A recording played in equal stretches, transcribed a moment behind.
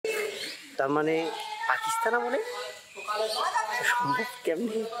তার মানে পাকিস্তান আমলে সম্ভব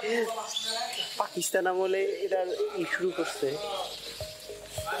কেমনি পাকিস্তান আমলে এটা শুরু করছে,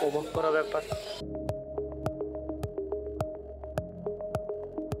 অবাক করা ব্যাপার।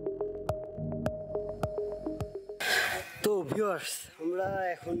 তো ভিউয়ার্স, আমরা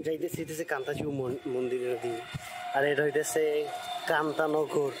এখন যাইতেছি কান্তাজিউ মন্দিরের দিকে, আর এটা হইতেছে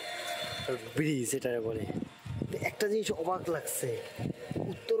কান্তানগর ব্রিজ এটা বলে। একটা জিনিস অবাক লাগছে,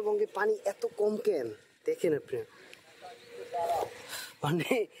 উত্তরবঙ্গে পানি এত কম কেন দেখেন আপনি। মানে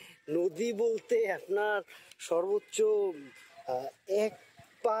নদী বলতে আপনার সর্বোচ্চ 1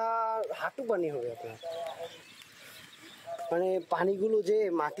 পা হাঁটু পানি হবে আপনার। মানে পানিগুলো যে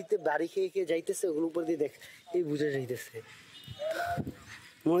মাটিতে বাড়ি খেয়ে খেয়ে যাইতেছে, ওগুলোর উপর দিয়ে দেখ এই বুঝে যাইতেছে,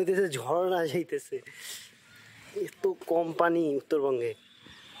 মনে হইতেছে ঝর্ণা যাইতেছে, এত কম পানি উত্তরবঙ্গে।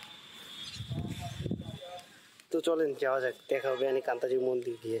 তো চলেন যাওয়া যাক, দেখা হবে আমি কান্তাজিউ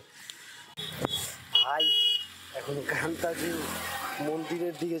মন্দির গিয়ে। ভাই এখন কান্তাজিউ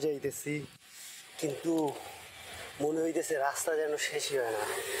মন্দিরের দিকে যাইতেছি, কিন্তু মনে হইতেছে রাস্তা যেন শেষই হয় না।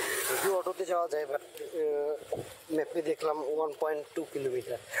 যদিও অটোতে যাওয়া যায়, বাট ম্যাপে দেখলাম 1.2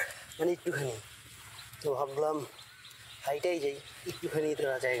 কিলোমিটার, মানে একটুখানি। তো ভাবলাম হাইটাই যাই, একটুখানি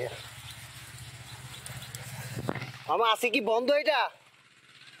তোরা জায়গা। আমার আছে কি বন্ধ? এটা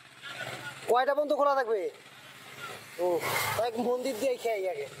কয়টা বন্ধ খোলা থাকবে? ও এক মন্দির দিয়ে খেয়ে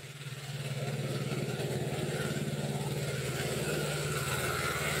আগে।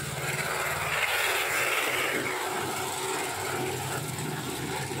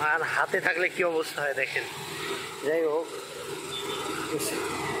 আর হাতে থাকলে কি অবস্থা হয় দেখেন। যাই হোক,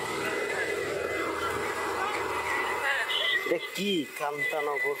 কি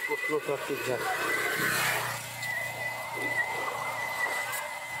কান্তানগর প্রত্নতাত্ত্বিক জায়গা।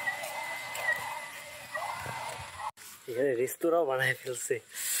 এখানে রেস্তোরাঁও বানায় ফেলছে।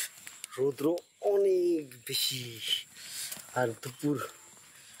 রৌদ্র অনেক বেশি, আর দুপুর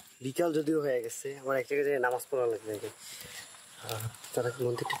বিকাল যদিও হয়ে গেছে। আমার এক জায়গায় নামাজ পড়া লাগবে, তারা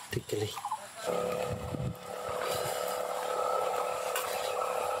মন্দিরটা ঠিক গেলে।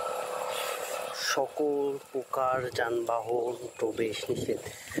 সকল প্রকার যানবাহন প্রবেশ নিষেধ।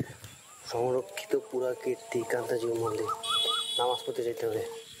 সংরক্ষিত পুরাকীর্তি কান্তাজিউ মন্দির। নামাজ পড়তে যেতে হবে,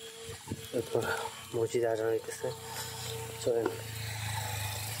 এরপর মসজিদে আজান হইতেছে। চলেন।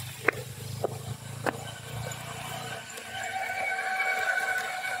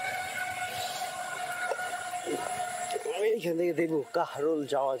 এখান থেকে দেখবো কাহরোল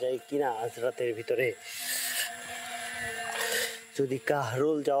যাওয়া যায় কিনা আজ রাতের ভিতরে। যদি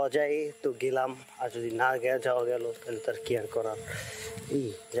কাহরোল যাওয়া যায় তো গেলাম, আর যদি না যাওয়া গেল তাহলে তার কি আর করার। এই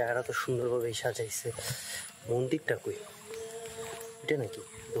জায়গাটা তো সুন্দরভাবে সাজাইছে। মন্দিরটা কই? এটা নাকি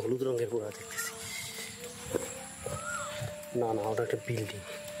হলুদ রঙের পুরা দেখতেছি। না না, ওটা একটা বিল্ডিং।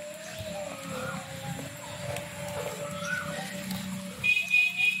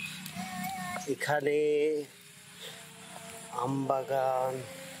 এখানে আমবাগান,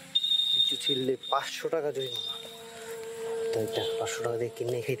 লিচু ছিললে 500 টাকা জরিমানা। তো এটা 500 টাকা দিয়ে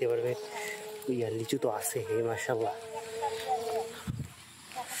কিনে খাইতে পারবে। আর লিচু তো আছে হে মাশাআল্লাহ।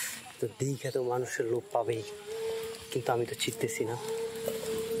 তো দেখে তো মানুষের লোভ পাবেই, কিন্তু আমি তো চিনতেছি না।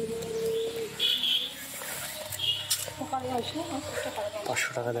 500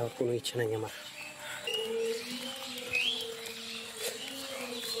 টাকা দেওয়ার কোনো ইচ্ছে নাই আমার।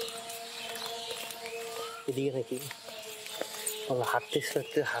 এদিকে নাকি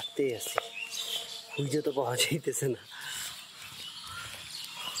হাঁটতেই আছে, খুঁজে তো পাওয়া যাইতেছে না।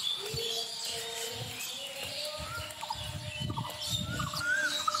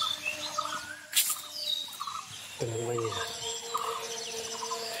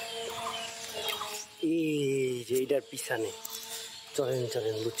 এই যে এইটার পিছনে চলেন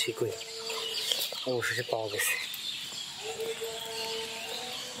চলেন, বুঝছি কই, অবশেষে পাওয়া গেছে।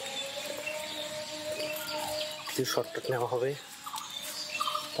 কিছু শর্টকাট নেওয়া হবে,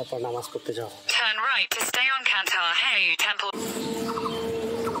 তারপর নামাজ পড়তে যাওয়া হবে। Turn right to stay on Kantajew Temple.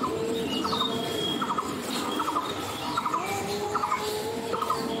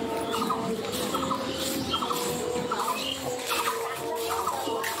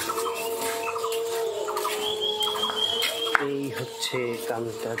 এই হচ্ছে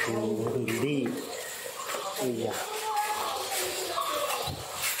কান্তাজিউ মন্দির।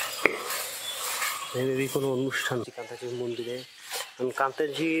 কোনো অনুষ্ঠান কান্তাজিউ মন্দিরে।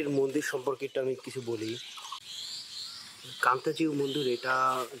 কান্তাজির মন্দির সম্পর্কে আমি কিছু বলি। কান্তাজিউ মন্দির এটা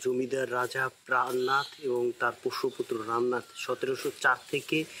জমিদার রাজা প্রাণনাথ এবং তার পোষ্যপুত্র রামনাথ 1704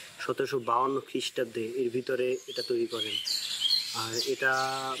 থেকে 1752 খ্রিস্টাব্দে এর ভিতরে এটা তৈরি করেন। আর এটা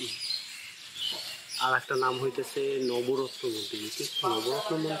আর একটা নাম হইতেছে নবরত্ন মন্দির।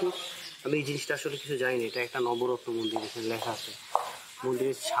 নবরত্ন মন্দির আমি এই জিনিসটা আসলে কিছু জানি, এটা একটা নবরত্ন মন্দির, এখানে লেখা আছে।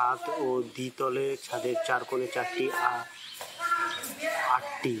 মন্দিরের ছাদ ও দ্বিতলে ছাদের চার কোণে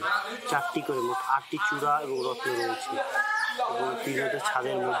চারটি করে মোট 8টি চূড়া এবং রত্ন রয়েছে এবং তীরদের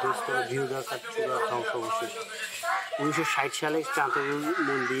ছাদের মধ্যস্থলে বৃহদাকার চূড়ার ধ্বংসাবশেষ। 1960 সালে কান্তাজু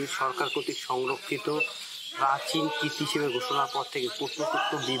মন্দির সরকার কর্তৃক সংরক্ষিত প্রাচীন কীর্তি হিসেবে ঘোষণার পর থেকে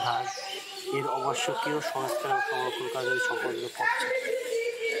প্রত্নতত্ত্ব বিভাগ এর আবশ্যকীয় সংস্কার ও সংরক্ষণ কাজে সম্পাদন করছে।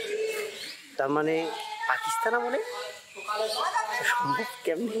 তার মানে পাকিস্তান আমলে সম্ভব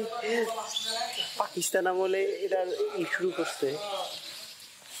কেমনি, পাকিস্তান আমলে এরা শুরু করছে,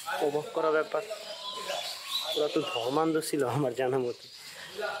 অবাক করা ব্যাপার। ওরা তো ধর্মান্ধ ছিল আমার জানা মতে।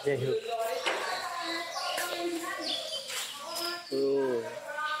 যাই হোক,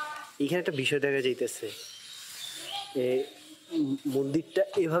 এখানে একটা বিষয় দেখা যাইতেছে, মন্দিরটা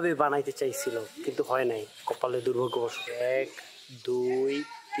এভাবে বানাইতে চাইছিল কিন্তু হয় নাই, কপালে দুর্ভাগ্যবশ। 1 2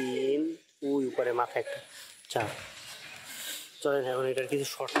 3 ওই উপরে মাথা একটা 4। চলেন এখন এটার কিছু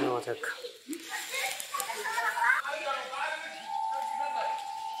শর্ট নেওয়া যাক।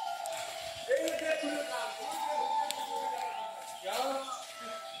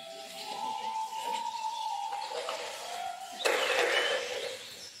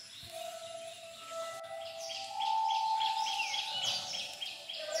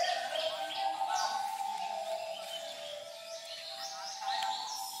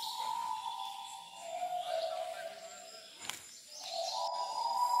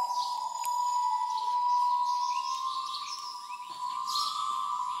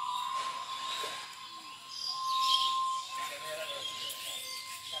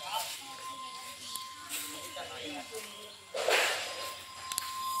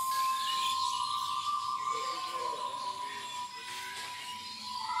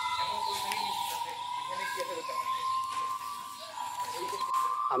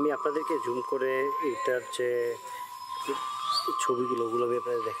 আমি আপনাদেরকে জুম করে এটার যে ছবিগুলো ওগুলো আমি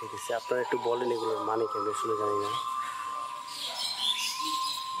আপনাদের দেখাইতেছি, আপনারা একটু বলেন এগুলোর মানে কি, আমি আসলে জানি না।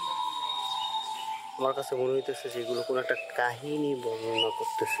 আমার কাছে মনে হইতেছে যে এগুলো কোনো একটা কাহিনী বর্ণনা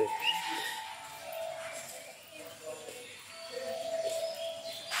করতেছে।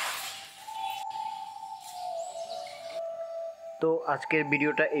 তো আজকের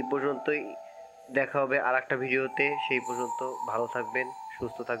ভিডিওটা এই পর্যন্তই, দেখা হবে আর একটা ভিডিওতে। সেই পর্যন্ত ভালো থাকবেন,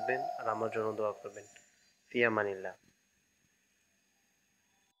 সুস্থ থাকবেন আর আমার জন্য দোয়া করবেন। ফি আমানিল্লাহ।